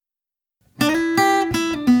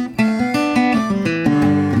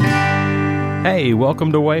Hey,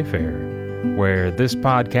 welcome to Wayfair, where this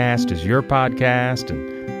podcast is your podcast,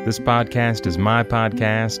 and this podcast is my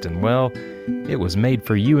podcast, and well, it was made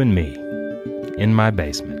for you and me, in my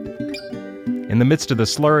basement. In the midst of the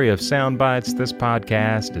slurry of sound bites, this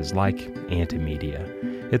podcast is like antimedia.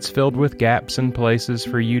 It's filled with gaps and places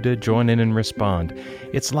for you to join in and respond.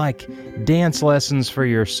 It's like dance lessons for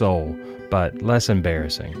your soul, but less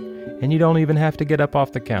embarrassing. And you don't even have to get up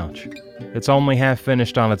off the couch. It's only half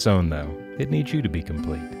finished on its own, though. It needs you to be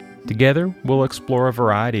complete. Together, we'll explore a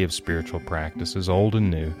variety of spiritual practices, old and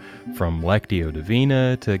new, from lectio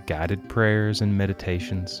divina to guided prayers and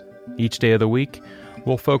meditations. Each day of the week,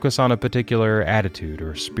 we'll focus on a particular attitude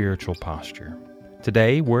or spiritual posture.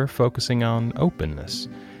 Today, we're focusing on openness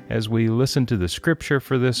as we listen to the scripture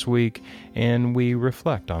for this week and we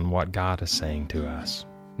reflect on what God is saying to us.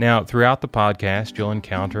 Now, throughout the podcast, you'll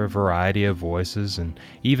encounter a variety of voices and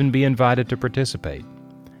even be invited to participate.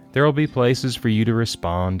 There will be places for you to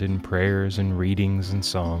respond in prayers and readings and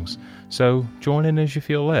songs, so join in as you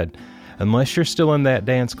feel led, unless you're still in that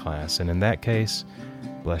dance class, and in that case,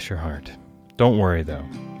 bless your heart. Don't worry, though.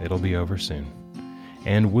 It'll be over soon.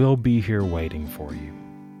 And we'll be here waiting for you.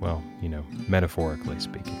 Well, metaphorically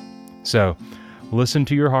speaking. So, listen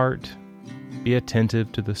to your heart. Be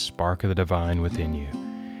attentive to the spark of the divine within you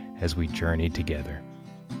as we journey together.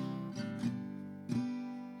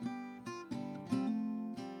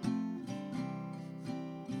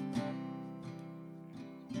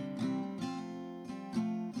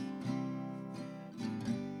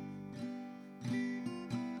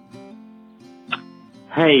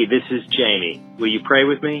 Hey, this is Jamie. Will you pray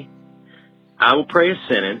with me? I will pray a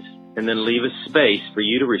sentence and then leave a space for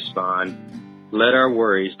you to respond. Let our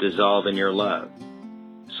worries dissolve in your love.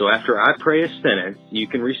 So after I pray a sentence, you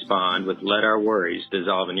can respond with let our worries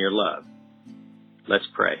dissolve in your love. Let's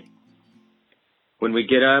pray. When we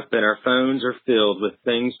get up and our phones are filled with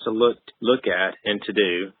things to look at and to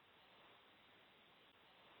do,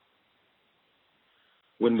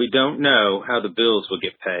 when we don't know how the bills will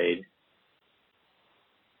get paid,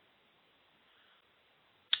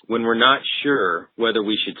 when we're not sure whether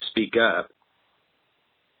we should speak up,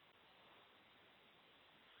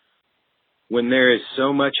 when there is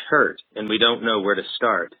so much hurt and we don't know where to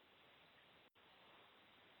start,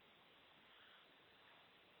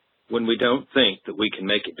 when we don't think that we can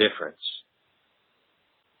make a difference.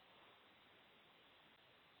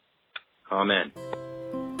 Amen.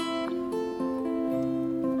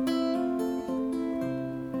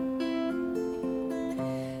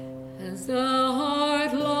 As the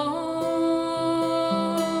heart longs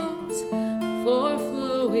for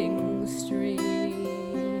flowing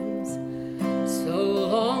streams, so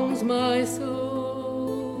longs my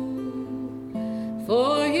soul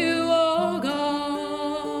for you, O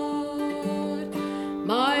God.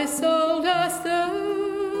 My soul does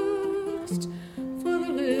thirst for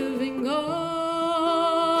the living God.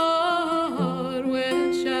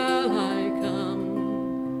 When shall I come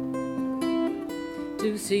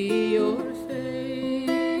to see your face?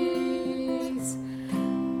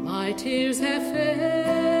 My tears have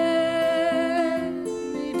fed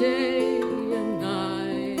me day and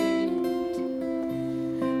night,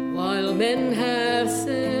 while men have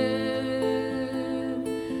said,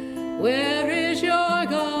 where is your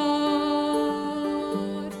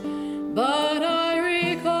God? But I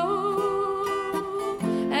recall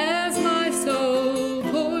as my soul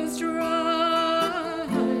pours dry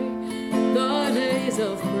the days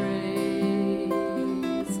of praise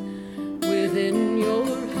within your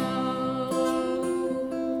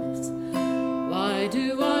house. Why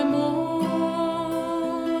do I mourn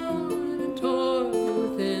and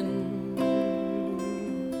toil within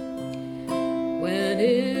when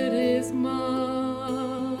it is mine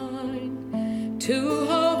to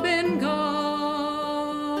hope in God?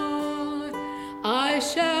 I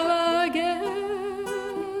shall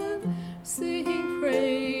again sing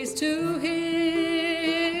praise to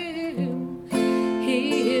Him.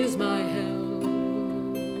 He is my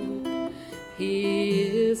help. He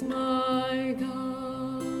is my God.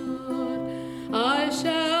 I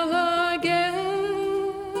shall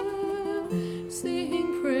again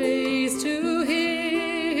sing praise to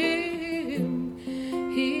Him.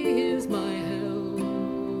 He is my help.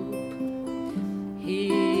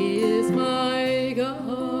 He is my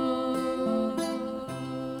God.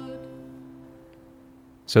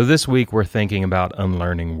 So this week we're thinking about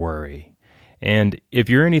unlearning worry. And if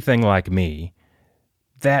you're anything like me,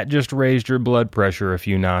 that just raised your blood pressure a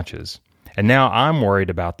few notches. And now I'm worried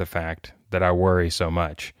about the fact that I worry so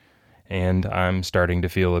much. And I'm starting to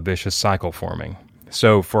feel a vicious cycle forming.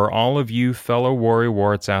 So for all of you fellow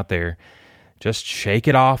worrywarts out there, Just shake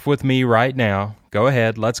it off with me right now. Go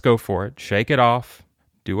ahead, let's go for it. Shake it off.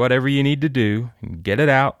 Do whatever you need to do. Get it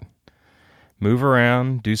out. Move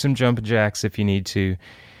around. Do some jumping jacks if you need to.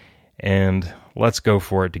 And let's go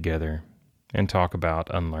for it together and talk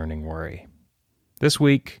about unlearning worry. This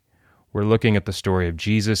week, we're looking at the story of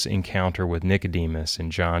Jesus' encounter with Nicodemus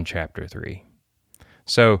in John chapter 3.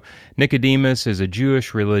 So, Nicodemus is a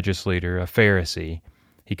Jewish religious leader, a Pharisee.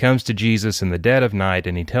 He comes to Jesus in the dead of night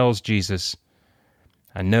and he tells Jesus,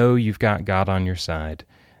 I know you've got God on your side,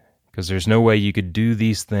 because there's no way you could do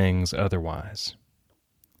these things otherwise.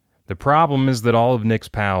 The problem is that all of Nick's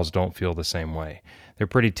pals don't feel the same way. They're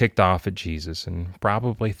pretty ticked off at Jesus and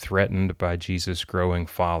probably threatened by Jesus' growing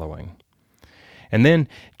following. And then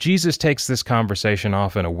Jesus takes this conversation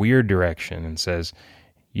off in a weird direction and says,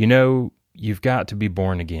 you know, you've got to be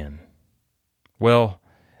born again. Well,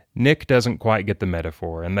 Nick doesn't quite get the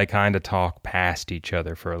metaphor, and they kind of talk past each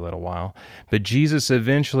other for a little while. But Jesus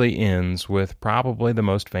eventually ends with probably the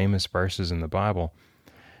most famous verses in the Bible.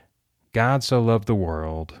 God so loved the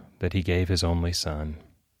world that he gave his only Son,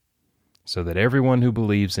 so that everyone who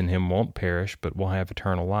believes in him won't perish but will have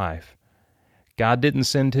eternal life. God didn't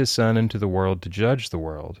send his Son into the world to judge the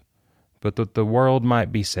world, but that the world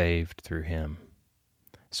might be saved through him.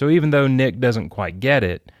 So even though Nick doesn't quite get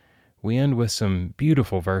it, we end with some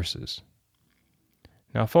beautiful verses.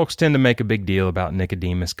 Now, folks tend to make a big deal about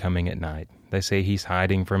Nicodemus coming at night. They say he's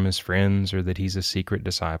hiding from his friends or that he's a secret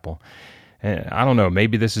disciple. And I don't know,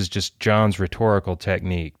 maybe this is just John's rhetorical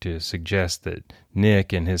technique to suggest that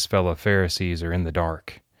Nick and his fellow Pharisees are in the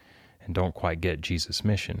dark and don't quite get Jesus'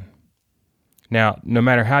 mission. Now, no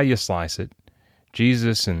matter how you slice it,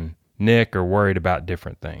 Jesus and Nick are worried about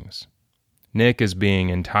different things. Nick is being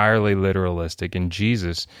entirely literalistic, and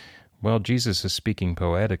Jesus is speaking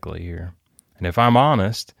poetically here. And if I'm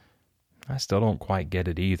honest, I still don't quite get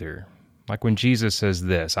it either. Like when Jesus says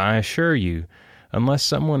this, I assure you, unless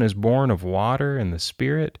someone is born of water and the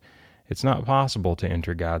Spirit, it's not possible to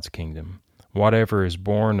enter God's kingdom. Whatever is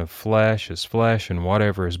born of flesh is flesh, and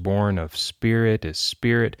whatever is born of spirit is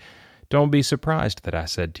spirit. Don't be surprised that I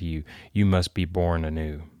said to you, you must be born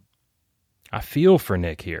anew. I feel for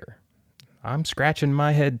Nick here. I'm scratching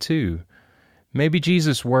my head too. Maybe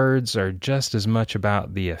Jesus' words are just as much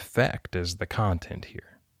about the effect as the content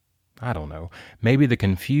here. I don't know. Maybe the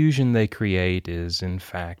confusion they create is, in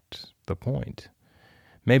fact, the point.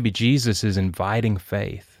 Maybe Jesus is inviting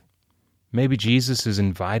faith. Maybe Jesus is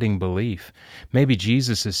inviting belief. Maybe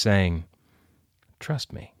Jesus is saying,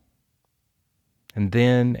 trust me. And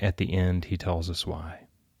then, at the end, he tells us why.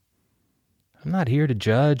 I'm not here to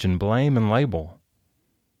judge and blame and label.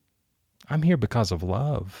 I'm here because of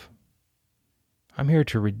love. I'm here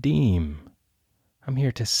to redeem. I'm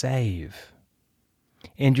here to save.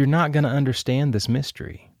 And you're not going to understand this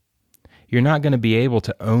mystery. You're not going to be able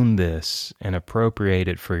to own this and appropriate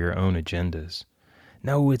it for your own agendas.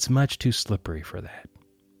 No, it's much too slippery for that.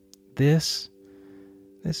 This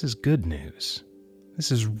is good news.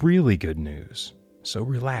 This is really good news. So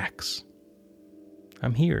relax.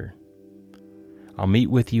 I'm here. I'll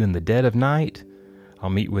meet with you in the dead of night. I'll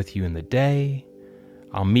meet with you in the day.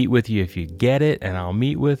 I'll meet with you if you get it, and I'll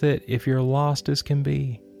meet with it if you're lost as can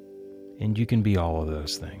be. And you can be all of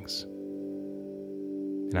those things.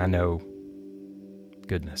 And I know,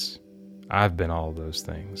 goodness, I've been all of those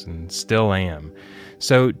things and still am.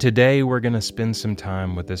 So today we're going to spend some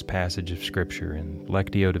time with this passage of Scripture in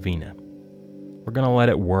lectio divina. We're going to let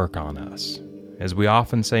it work on us. As we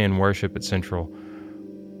often say in worship at Central,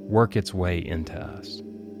 work its way into us.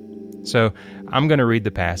 So I'm going to read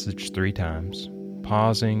the passage 3 times,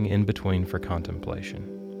 pausing in between for contemplation.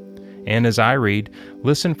 And as I read,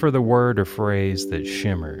 listen for the word or phrase that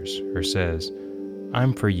shimmers or says,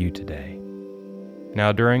 I'm for you today.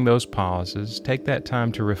 Now during those pauses, take that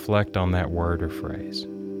time to reflect on that word or phrase.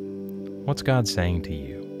 What's God saying to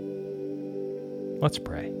you? Let's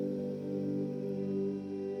pray.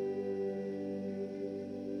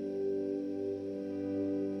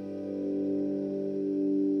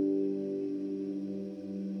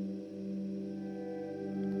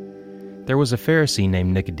 There was a Pharisee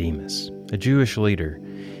named Nicodemus, a Jewish leader.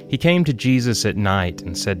 He came to Jesus at night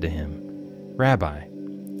and said to him, Rabbi,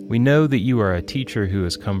 we know that you are a teacher who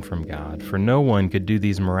has come from God, for no one could do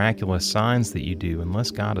these miraculous signs that you do unless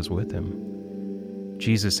God is with him.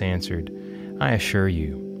 Jesus answered, I assure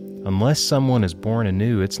you, unless someone is born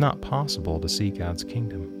anew, it's not possible to see God's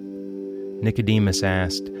kingdom. Nicodemus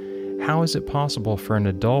asked, How is it possible for an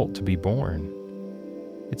adult to be born?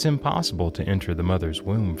 It's impossible to enter the mother's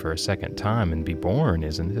womb for a second time and be born,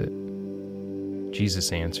 isn't it?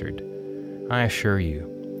 Jesus answered, I assure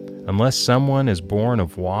you, Unless someone is born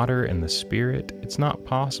of water and the Spirit, it's not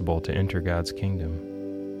possible to enter God's kingdom.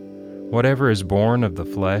 Whatever is born of the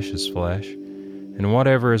flesh is flesh, and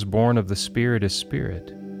whatever is born of the Spirit is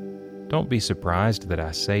spirit. Don't be surprised that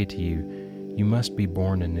I say to you, you must be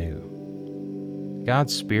born anew.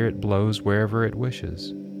 God's Spirit blows wherever it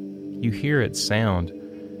wishes. You hear its sound,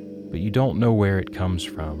 but you don't know where it comes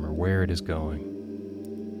from or where it is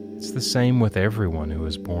going. It's the same with everyone who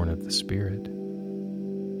is born of the Spirit.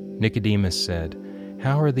 Nicodemus said,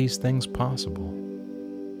 "How are these things possible?"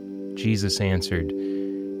 Jesus answered,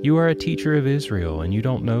 "You are a teacher of Israel, and you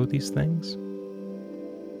don't know these things?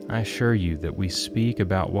 I assure you that we speak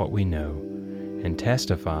about what we know and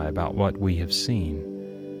testify about what we have seen,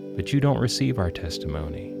 but you don't receive our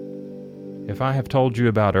testimony. If I have told you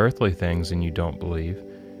about earthly things and you don't believe,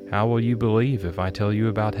 how will you believe if I tell you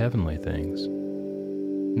about heavenly things?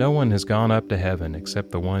 No one has gone up to heaven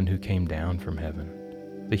except the one who came down from heaven,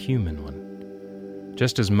 the human one.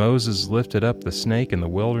 Just as Moses lifted up the snake in the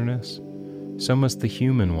wilderness, so must the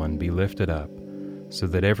human one be lifted up, so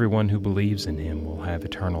that everyone who believes in him will have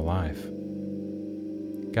eternal life.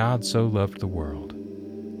 God so loved the world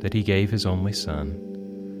that he gave his only Son,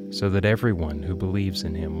 so that everyone who believes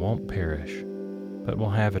in him won't perish, but will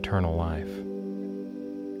have eternal life.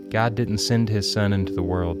 God didn't send his Son into the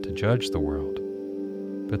world to judge the world,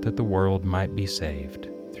 but that the world might be saved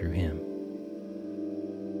through him.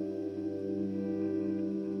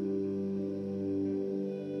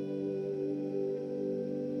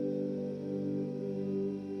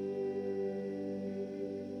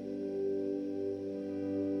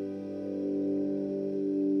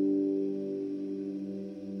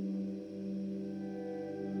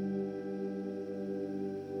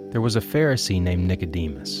 There was a Pharisee named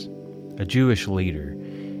Nicodemus, a Jewish leader.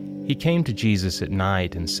 He came to Jesus at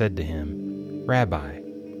night and said to him, "Rabbi,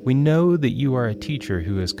 we know that you are a teacher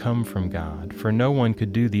who has come from God, for no one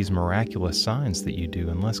could do these miraculous signs that you do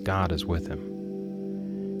unless God is with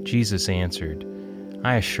him." Jesus answered,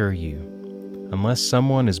 "I assure you, unless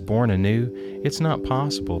someone is born anew, it's not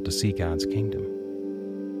possible to see God's kingdom."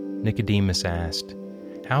 Nicodemus asked,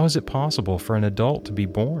 "How is it possible for an adult to be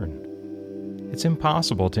born? It's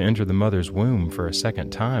impossible to enter the mother's womb for a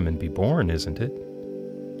second time and be born, isn't it?"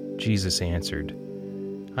 Jesus answered,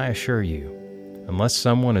 "I assure you, unless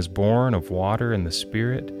someone is born of water and the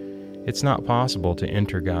Spirit, it's not possible to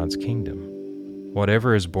enter God's kingdom.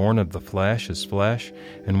 Whatever is born of the flesh is flesh,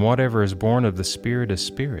 and whatever is born of the Spirit is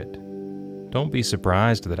spirit. Don't be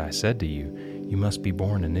surprised that I said to you, you must be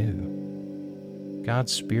born anew.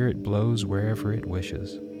 God's Spirit blows wherever it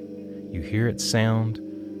wishes. You hear its sound,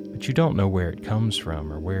 but you don't know where it comes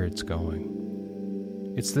from or where it's going.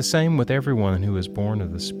 It's the same with everyone who is born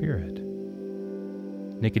of the Spirit."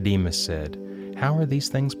 Nicodemus said, "How are these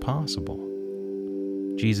things possible?"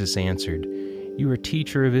 Jesus answered, "You are a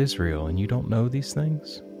teacher of Israel, and you don't know these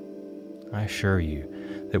things? I assure you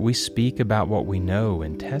that we speak about what we know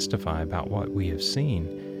and testify about what we have seen,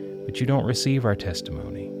 but you don't receive our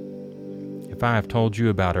testimony. If I have told you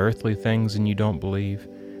about earthly things and you don't believe,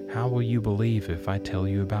 how will you believe if I tell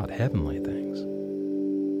you about heavenly things?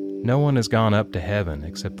 No one has gone up to heaven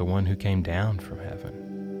except the one who came down from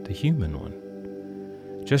heaven, the human one.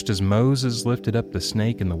 Just as Moses lifted up the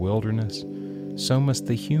snake in the wilderness, so must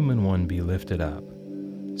the human one be lifted up,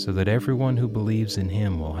 so that everyone who believes in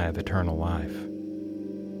him will have eternal life.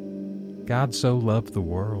 God so loved the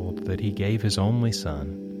world that he gave his only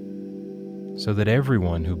Son, so that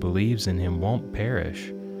everyone who believes in him won't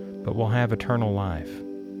perish, but will have eternal life.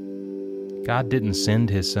 God didn't send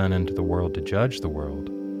his Son into the world to judge the world,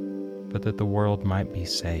 but that the world might be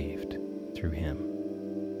saved through him.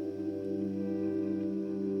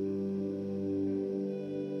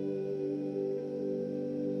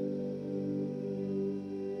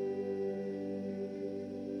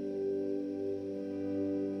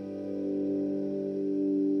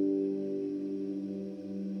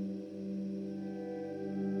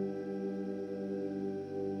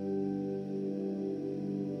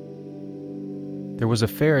 There was a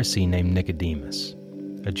Pharisee named Nicodemus,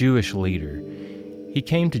 a Jewish leader. He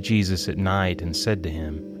came to Jesus at night and said to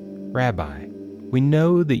him, "Rabbi, we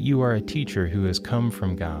know that you are a teacher who has come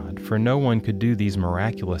from God, for no one could do these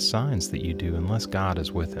miraculous signs that you do unless God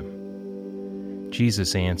is with him."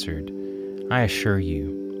 Jesus answered, "I assure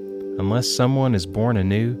you, unless someone is born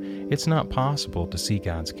anew, it's not possible to see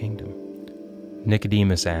God's kingdom."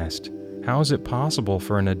 Nicodemus asked, "How is it possible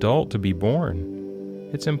for an adult to be born?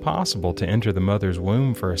 It's impossible to enter the mother's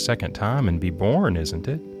womb for a second time and be born, isn't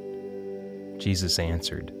it?" Jesus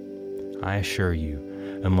answered, "I assure you,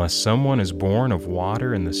 unless someone is born of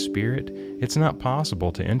water and the Spirit, it's not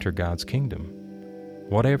possible to enter God's kingdom.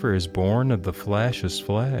 Whatever is born of the flesh is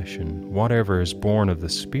flesh, and whatever is born of the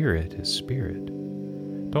Spirit is spirit.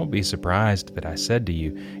 Don't be surprised that I said to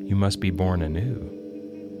you, you must be born anew.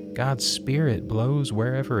 God's Spirit blows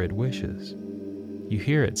wherever it wishes. You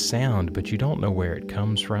hear its sound, but you don't know where it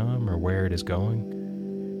comes from or where it is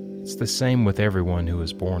going. It's the same with everyone who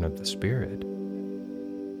is born of the Spirit.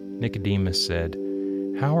 Nicodemus said,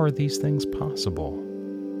 "How are these things possible?"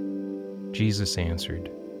 Jesus answered,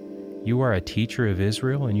 "You are a teacher of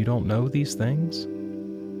Israel and you don't know these things?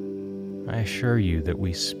 I assure you that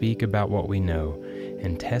we speak about what we know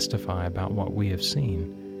and testify about what we have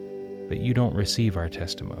seen, but you don't receive our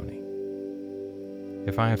testimony.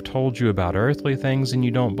 If I have told you about earthly things and you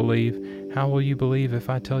don't believe, how will you believe if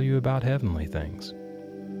I tell you about heavenly things?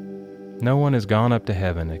 No one has gone up to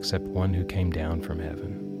heaven except one who came down from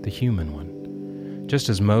heaven, the human one. Just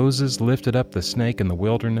as Moses lifted up the snake in the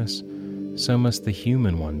wilderness, so must the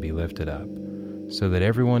human one be lifted up, so that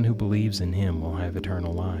everyone who believes in him will have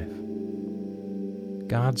eternal life.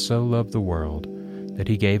 God so loved the world that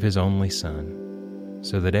he gave his only Son,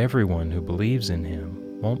 so that everyone who believes in him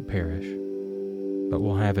won't perish, but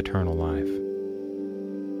will have eternal life.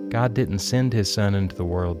 God didn't send his Son into the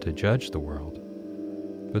world to judge the world,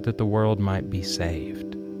 but that the world might be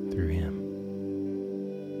saved through him.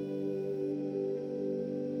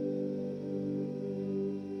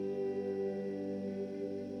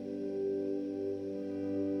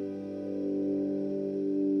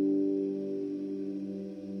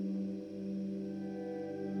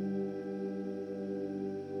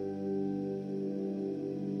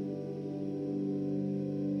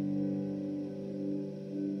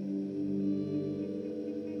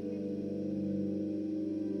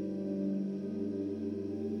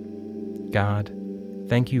 God,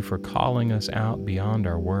 thank you for calling us out beyond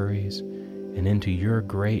our worries and into your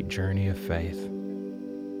great journey of faith.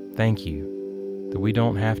 Thank you that we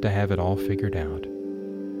don't have to have it all figured out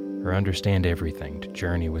or understand everything to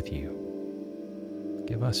journey with you.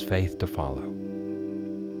 Give us faith to follow.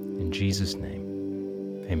 In Jesus'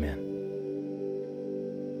 name, amen.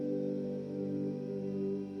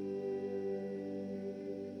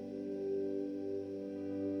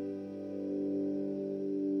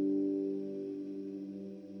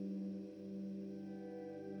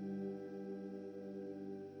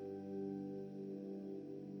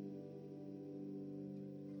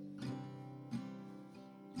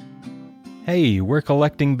 Hey, we're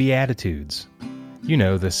collecting Beatitudes. You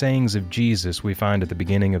know, the sayings of Jesus we find at the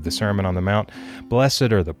beginning of the Sermon on the Mount.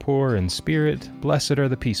 Blessed are the poor in spirit, blessed are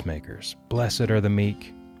the peacemakers, blessed are the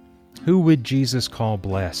meek. Who would Jesus call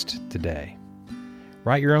blessed today?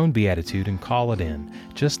 Write your own Beatitude and call it in.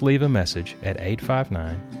 Just leave a message at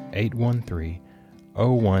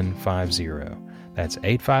 859-813-0150. That's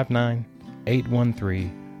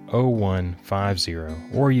 859-813-0150,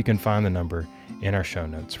 or you can find the number in our show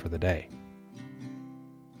notes for the day.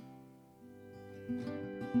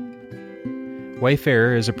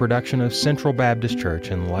 Wayfarer is a production of Central Baptist Church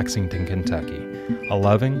in Lexington, Kentucky, a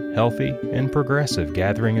loving, healthy, and progressive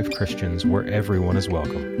gathering of Christians where everyone is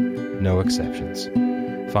welcome, no exceptions.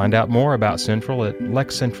 Find out more about Central at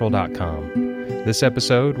lexcentral.com. This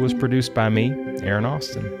episode was produced by me, Aaron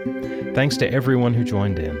Austin. Thanks to everyone who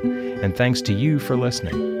joined in, and thanks to you for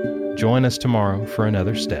listening. Join us tomorrow for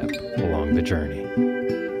another step along the journey.